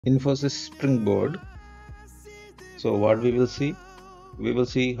Infosys Springboard. So what we will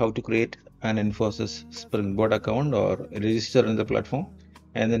see how to create an Infosys Springboard account or register in the platform,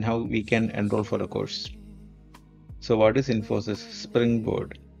 and then how we can enroll for a course. So what is Infosys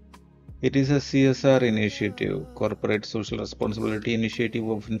Springboard? It is a CSR initiative, corporate social responsibility initiative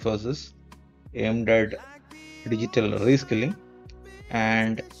of Infosys aimed at digital reskilling,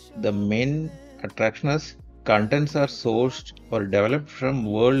 and the main attraction is contents are sourced or developed from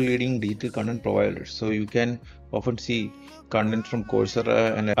world-leading digital content providers. So you can often see content from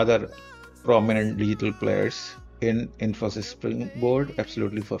Coursera and other prominent digital players in Infosys Springboard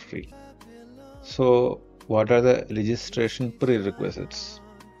absolutely for free. So what are the registration prerequisites?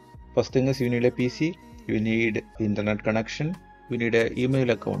 First thing is you need a PC, you need internet connection, you need an email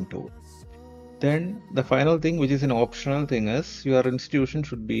account too. Then the final thing, which is an optional thing, is your institution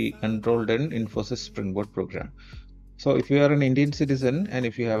should be enrolled in Infosys Springboard program. So if you are an Indian citizen and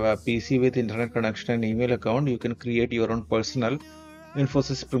if you have a PC with internet connection and email account, you can create your own personal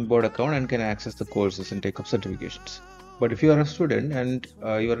Infosys Springboard account and can access the courses and take up certifications. But if you are a student and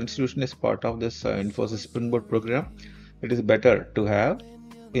your institution is part of this Infosys Springboard program, it is better to have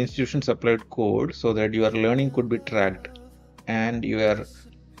institution supplied code so that your learning could be tracked and your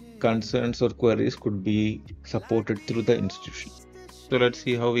concerns or queries could be supported through the institution. So let's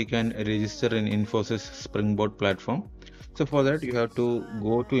see how we can register in Infosys Springboard platform. So for that you have to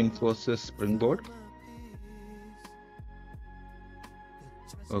go to Infosys Springboard.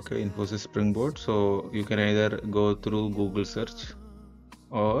 Okay, Infosys Springboard. So you can either go through Google search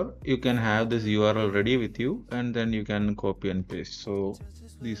or you can have this URL ready with you and then you can copy and paste. So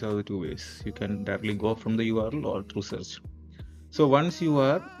these are the two ways. You can directly go from the URL or through search. So once you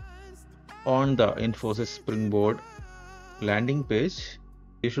are on the Infosys Springboard landing page,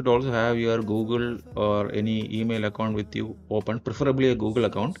 you should also have your Google or any email account with you open, preferably a Google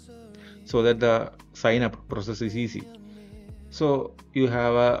account, so that the sign up process is easy. So you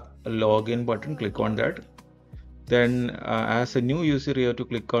have a login button, click on that. Then as a new user, you have to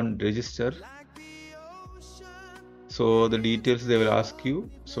click on register. So the details they will ask you.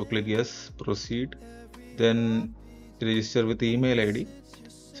 So click yes, proceed. Then register with email ID.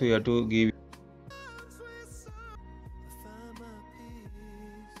 So you have to give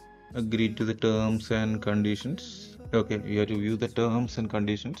agree to the terms and conditions. Okay, you have to view the terms and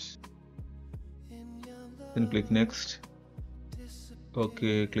conditions. Then click next.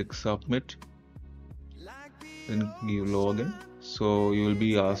 Okay, click submit. Then give login. So you will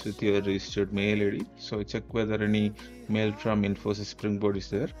be asked with your registered mail ID. So check whether any mail from Infosys Springboard is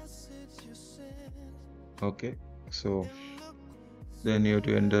there. Okay, so then you have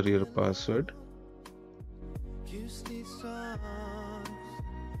to enter your password.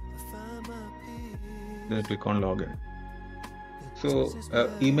 Then click on login. So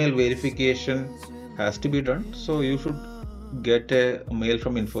email verification has to be done. So you should get a mail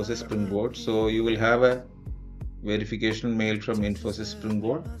from Infosys Springboard. So you will have a verification mail from Infosys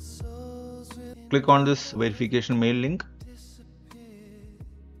Springboard. Click on this verification mail link.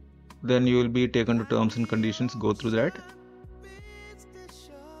 Then you will be taken to terms and conditions. Go through that.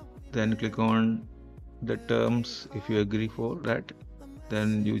 Then click on the terms if you agree for that.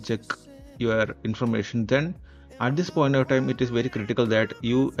 Then you check your information. Then at this point of time, it is very critical that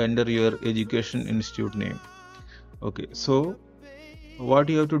you enter your education institute name. Okay, so what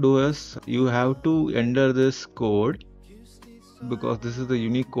you have to do is you have to enter this code because this is the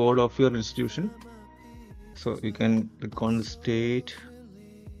unique code of your institution. So you can click on the state.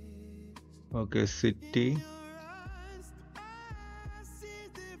 Okay, city.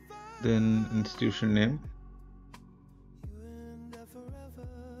 Then institution name.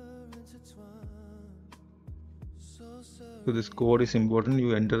 So this code is important.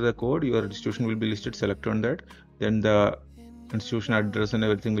 You enter the code, your institution will be listed, select on that. Then the institution address and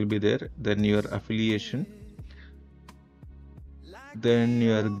everything will be there. Then your affiliation. Then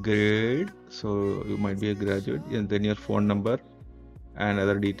your grade. So you might be a graduate. And then your phone number and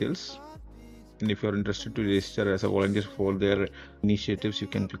other details. And if you're interested to register as a volunteer for their initiatives, you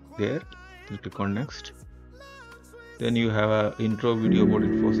can click there. Then click on next. Then you have an intro video about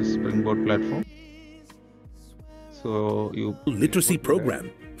Infosys Springboard platform. So you literacy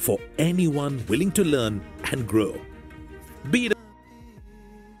program for anyone willing to learn and grow. Be it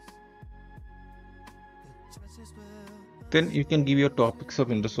then you can give your topics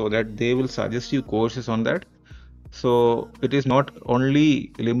of interest so that they will suggest you courses on that. So it is not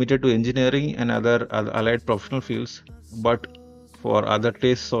only limited to engineering and other allied professional fields, but for other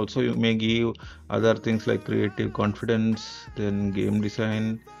tastes also you may give other things like creative confidence, then game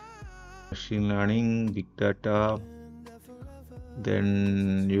design, machine learning, big data,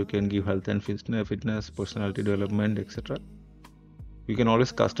 Then you can give health and fitness, personality development, etc. You can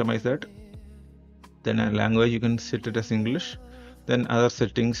always customize that. Then a language, you can set it as English. Then other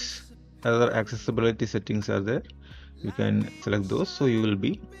settings, other accessibility settings are there. You can select those, so you will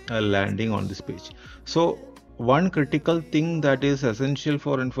be landing on this page. So one critical thing that is essential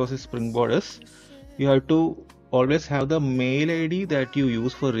for Infosys Springboard is you have to always have the mail ID that you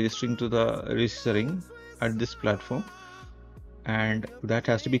use for registering at this platform, and that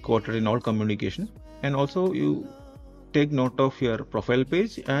has to be quoted in all communication. And also you take note of your profile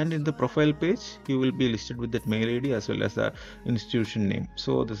page, and in the profile page you will be listed with that mail ID as well as the institution name.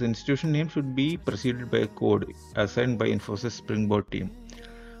 So this institution name should be preceded by a code assigned by Infosys Springboard team.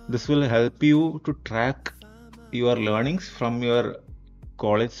 This will help you to track your learnings from your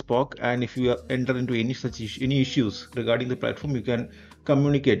college SPOC, and if you enter into any issues regarding the platform, you can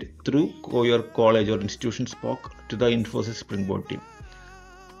communicate through your college or institution SPOC to the Infosys Springboard team.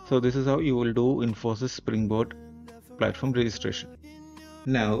 So this is how you will do Infosys Springboard platform registration.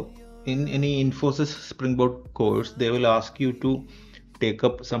 Now, in any Infosys Springboard course, they will ask you to take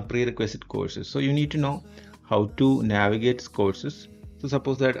up some prerequisite courses. So you need to know how to navigate courses. So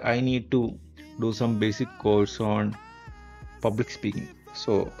suppose that I need to do some basic course on public speaking.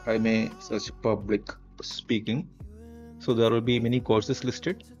 So I may search public speaking. So there will be many courses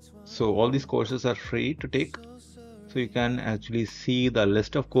listed. So all these courses are free to take. So you can actually see the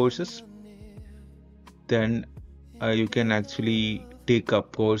list of courses. Then you can actually take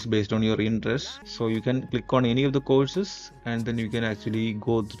up course based on your interest. So you can click on any of the courses and then you can actually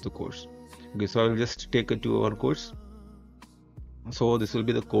go through the course. Okay, so I will just take a 2-hour course. So this will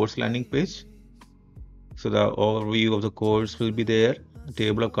be the course landing page. So the overview of the course will be there. The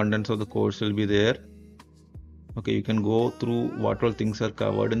table of contents of the course will be there. Okay, you can go through what all things are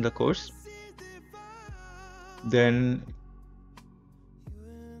covered in the course. Then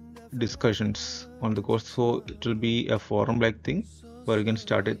discussions on the course. So it will be a forum like thing where you can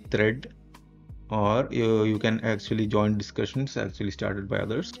start a thread, or you can actually join discussions actually started by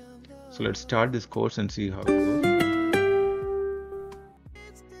others. So let's start this course and see how it goes.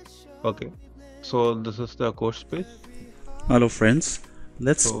 Okay, so this is the course page. Hello friends,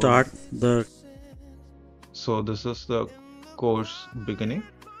 let's start the. So this is the course beginning.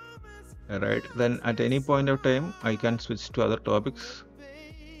 Alright, then at any point of time I can switch to other topics.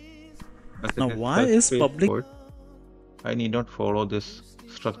 Now why is public? Code. I need not follow this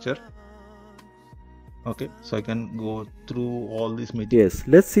structure. Okay, so I can go through all these materials. Yes,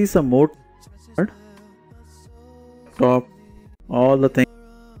 let's see some more. Top all the things.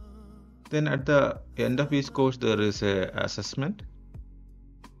 Then at the end of each course there is a assessment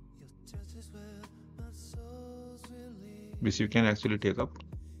which you can actually take up.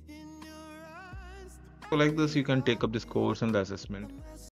 So like this you can take up this course and the assessment.